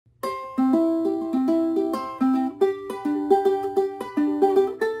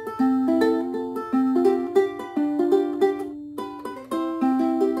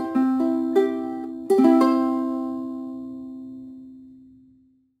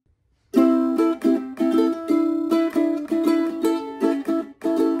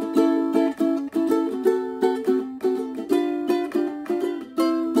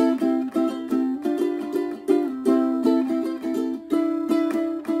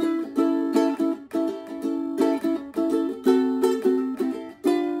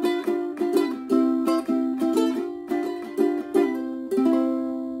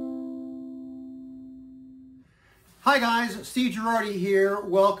Hi guys, Steve Girardi here.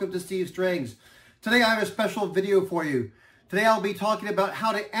 Welcome to Steve Strings. Today I have a special video for you. Today I'll be talking about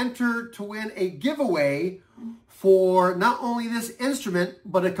how to enter to win a giveaway for not only this instrument,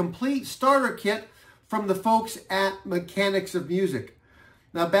 but a complete starter kit from the folks at Mechanics of Music.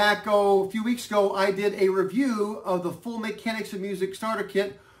 Now back a few weeks ago, I did a review of the full Mechanics of Music starter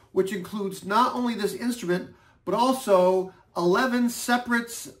kit, which includes not only this instrument, but also 11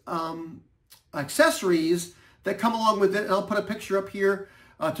 separate accessories that come along with it. And I'll put a picture up here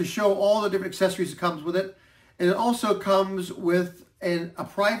to show all the different accessories that comes with it. And it also comes with a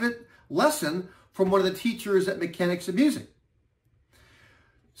private lesson from one of the teachers at Mechanics of Music.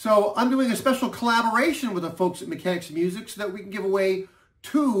 So I'm doing a special collaboration with the folks at Mechanics of Music so that we can give away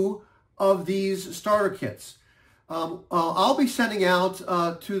 2 of these starter kits. I'll be sending out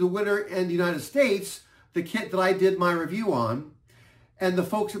to the winner in the United States the kit that I did my review on. And the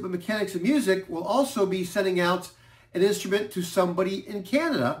folks at the Mechanics of Music will also be sending out an instrument to somebody in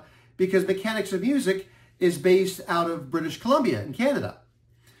Canada, because Mechanics of Music is based out of British Columbia in Canada.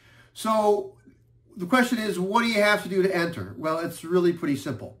 So the question is, what do you have to do to enter? Well, it's really pretty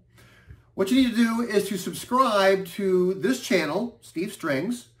simple. What you need to do is to subscribe to this channel, Steve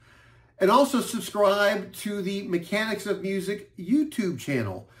Strings, and also subscribe to the Mechanics of Music YouTube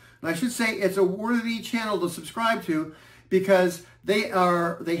channel. And I should say it's a worthy channel to subscribe to, because they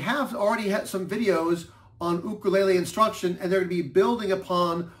have already had some videos on ukulele instruction, and they're going to be building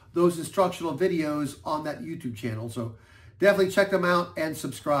upon those instructional videos on that YouTube channel. So definitely check them out and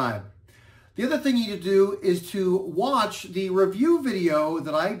subscribe. The other thing you need to do is to watch the review video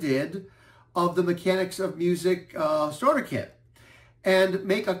that I did of the Mechanics of Music starter kit, and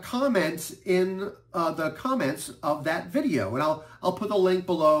make a comment in the comments of that video. And I'll put the link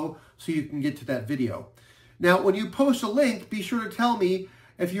below so you can get to that video. Now, when you post a link, be sure to tell me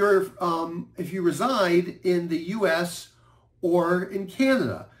if you reside in the U.S. or in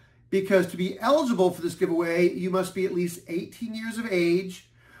Canada, because to be eligible for this giveaway, you must be at least 18 years of age,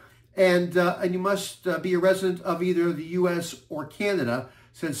 and you must be a resident of either the U.S. or Canada,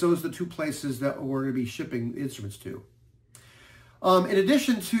 since those are the 2 places that we're going to be shipping instruments to. In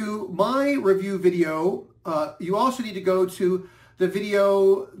addition to my review video, you also need to go to the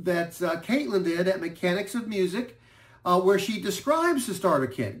video that Caitlin did at Mechanics of Music, where she describes the starter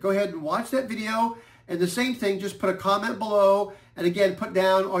kit. Go ahead and watch that video, and the same thing, just put a comment below, and again, put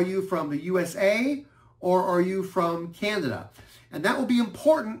down, are you from the USA or are you from Canada? And that will be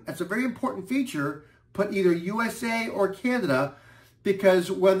important. That's a very important feature. Put either USA or Canada,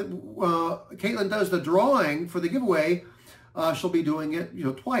 because when Caitlin does the drawing for the giveaway, she'll be doing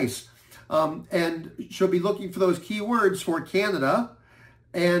it, twice. And she'll be looking for those keywords for Canada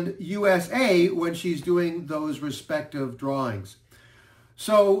and USA when she's doing those respective drawings.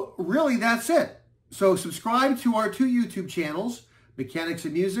 So really, that's it. So subscribe to our 2 YouTube channels, Mechanics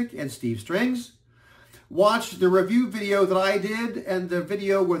of Music and Steve Strings. Watch the review video that I did and the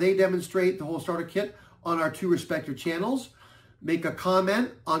video where they demonstrate the whole starter kit on our 2 respective channels. Make a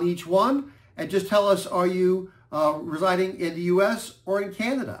comment on each one and just tell us, are you residing in the U.S. or in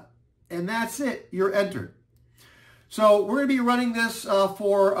Canada? And that's it. You're entered. So we're going to be running this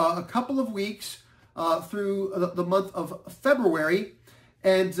for a couple of weeks through the month of February.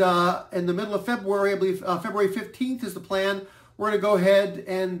 And in the middle of February, I believe February 15th is the plan, we're going to go ahead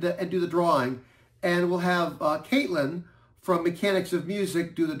and do the drawing. And we'll have Caitlin from Mechanics of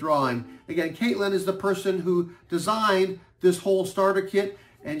Music do the drawing. Again, Caitlin is the person who designed this whole starter kit,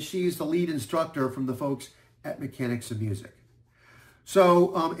 and she's the lead instructor from the folks at Mechanics of Music.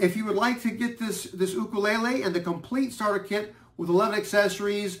 So if you would like to get this ukulele and the complete starter kit with 11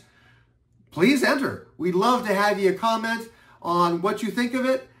 accessories, please enter. We'd love to have you comment on what you think of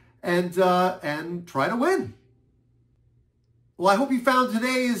it, and try to win. Well, I hope you found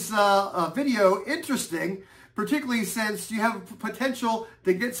today's video interesting, particularly since you have potential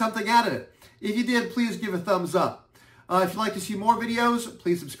to get something out of it. If you did, please give a thumbs up. If you'd like to see more videos,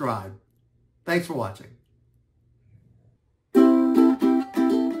 please subscribe. Thanks for watching.